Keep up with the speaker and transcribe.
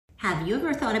Have you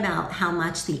ever thought about how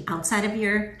much the outside of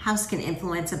your house can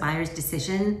influence a buyer's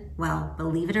decision? Well,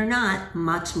 believe it or not,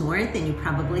 much more than you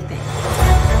probably think.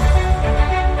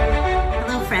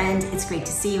 Hello friend, it's great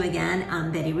to see you again.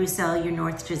 I'm Betty Russo, your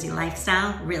North Jersey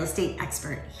lifestyle real estate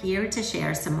expert, here to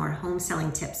share some more home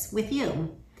selling tips with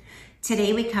you.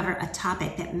 Today we cover a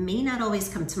topic that may not always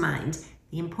come to mind: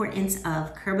 the importance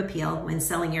of curb appeal when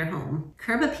selling your home.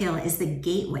 Curb appeal is the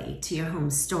gateway to your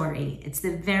home's story. It's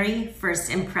the very first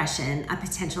impression a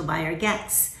potential buyer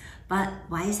gets. But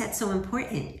why is that so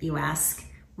important, you ask?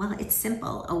 Well, it's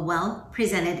simple. A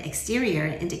well-presented exterior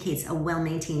indicates a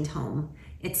well-maintained home.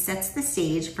 It sets the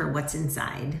stage for what's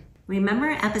inside. Remember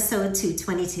episode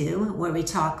 222, where we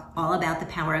talk all about the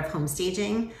power of home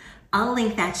staging? I'll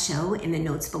link that show in the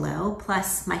notes below,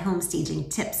 plus my home staging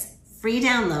tips. Free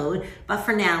download, but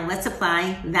for now, let's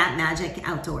apply that magic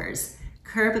outdoors.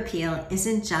 Curb appeal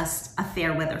isn't just a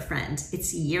fair weather friend,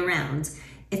 it's year-round.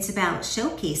 It's about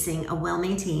showcasing a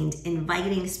well-maintained,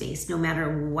 inviting space no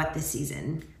matter what the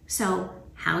season. So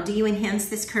how do you enhance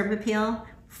this curb appeal?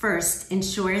 First,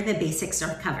 ensure the basics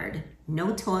are covered.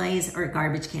 No toys or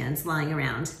garbage cans lying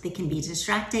around. They can be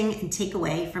distracting and take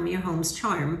away from your home's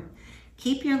charm.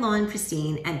 Keep your lawn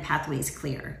pristine and pathways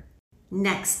clear.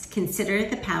 Next, consider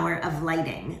the power of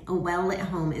lighting. A well-lit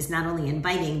home is not only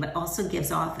inviting, but also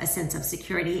gives off a sense of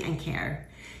security and care.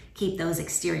 Keep those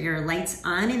exterior lights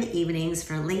on in the evenings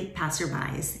for late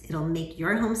passerbys. It'll make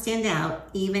your home stand out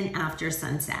even after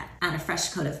sunset. Add a fresh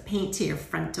coat of paint to your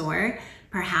front door,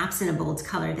 perhaps in a bold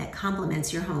color that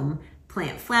complements your home.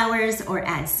 Plant flowers or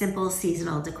add simple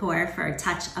seasonal decor for a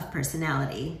touch of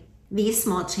personality. These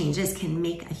small changes can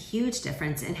make a huge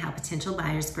difference in how potential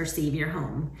buyers perceive your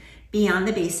home. Beyond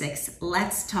the basics,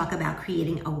 let's talk about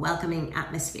creating a welcoming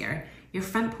atmosphere. Your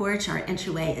front porch or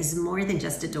entryway is more than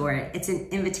just a door, it's an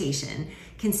invitation.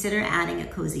 Consider adding a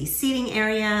cozy seating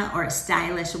area or a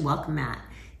stylish welcome mat.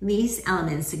 These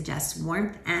elements suggest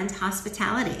warmth and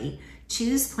hospitality.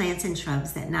 Choose plants and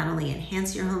shrubs that not only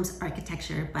enhance your home's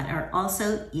architecture, but are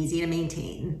also easy to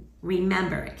maintain.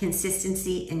 Remember,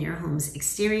 consistency in your home's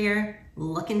exterior,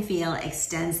 look and feel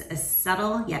extends a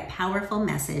subtle yet powerful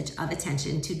message of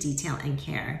attention to detail and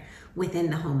care within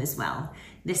the home as well.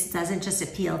 This doesn't just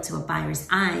appeal to a buyer's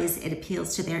eyes, it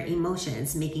appeals to their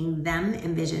emotions, making them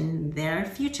envision their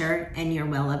future in your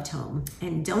well-loved home.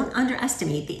 And don't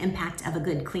underestimate the impact of a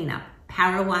good cleanup.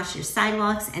 Power wash your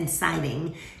sidewalks and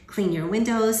siding, clean your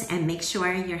windows, and make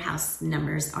sure your house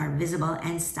numbers are visible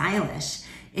and stylish.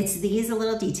 It's these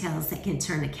little details that can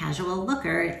turn a casual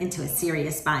looker into a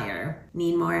serious buyer.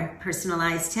 Need more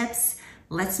personalized tips?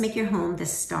 Let's make your home the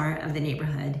star of the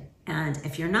neighborhood. And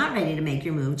if you're not ready to make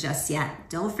your move just yet,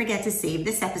 don't forget to save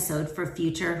this episode for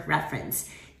future reference.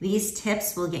 These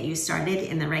tips will get you started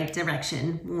in the right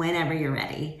direction whenever you're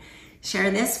ready.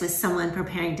 Share this with someone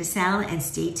preparing to sell and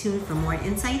stay tuned for more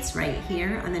insights right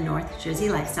here on the North Jersey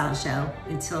Lifestyle Show.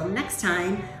 Until next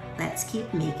time, let's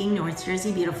keep making North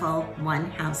Jersey beautiful,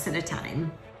 one house at a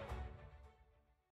time.